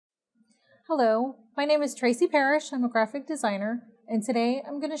Hello, my name is Tracy Parrish. I'm a graphic designer, and today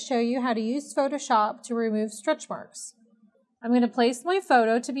I'm going to show you how to use Photoshop to remove stretch marks. I'm going to place my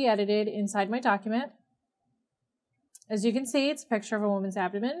photo to be edited inside my document. As you can see, it's a picture of a woman's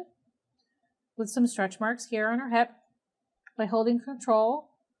abdomen with some stretch marks here on her hip. By holding Control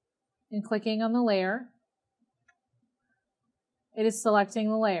and clicking on the layer, it is selecting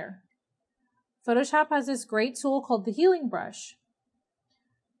the layer. Photoshop has this great tool called the healing brush.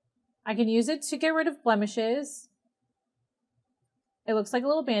 I can use it to get rid of blemishes. It looks like a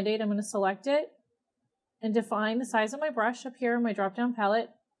little band-aid. I'm going to select it and define the size of my brush up here in my drop-down palette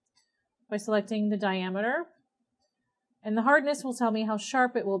by selecting the diameter. And the hardness will tell me how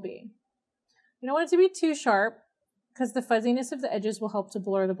sharp it will be. You don't want it to be too sharp because the fuzziness of the edges will help to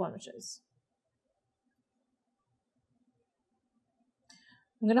blur the blemishes.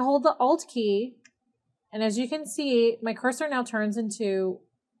 I'm going to hold the Alt key, and as you can see, my cursor now turns into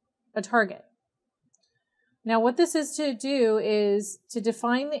a target. Now what this is to do is to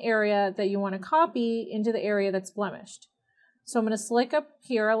define the area that you want to copy into the area that's blemished. So I'm going to select up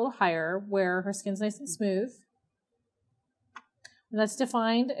here a little higher where her skin's nice and smooth. And that's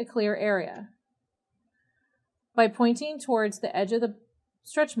defined a clear area. By pointing towards the edge of the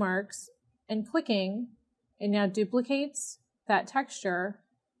stretch marks and clicking, it now duplicates that texture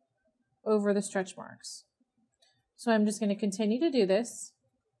over the stretch marks. So I'm just going to continue to do this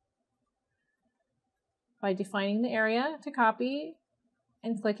by defining the area to copy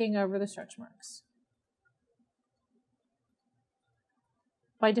and clicking over the stretch marks.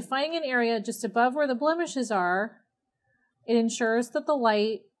 By defining an area just above where the blemishes are, it ensures that the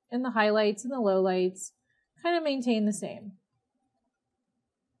light and the highlights and the lowlights kind of maintain the same.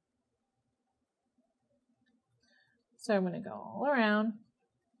 So I'm going to go all around.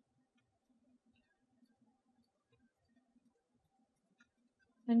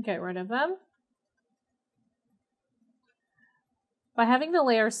 And get rid of them. By having the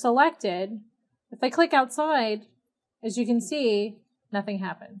layer selected, if I click outside, as you can see, nothing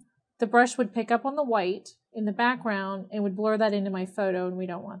happened. The brush would pick up on the white in the background and would blur that into my photo, and we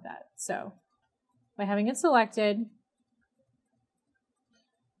don't want that. So by having it selected,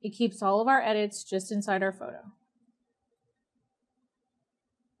 it keeps all of our edits just inside our photo.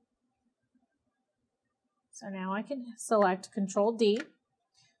 So now I can select Control D,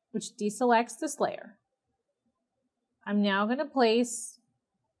 which deselects this layer. I'm now going to place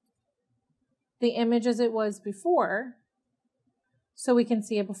the image as it was before so we can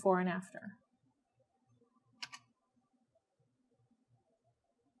see it before and after.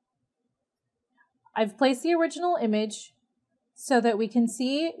 I've placed the original image so that we can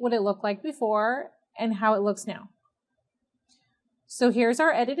see what it looked like before and how it looks now. So here's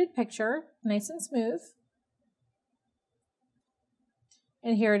our edited picture, nice and smooth.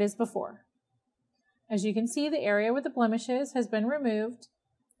 And here it is before. As you can see, the area with the blemishes has been removed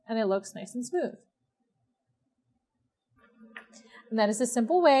and it looks nice and smooth. And that is a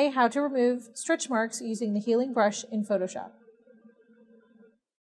simple way how to remove stretch marks using the healing brush in Photoshop.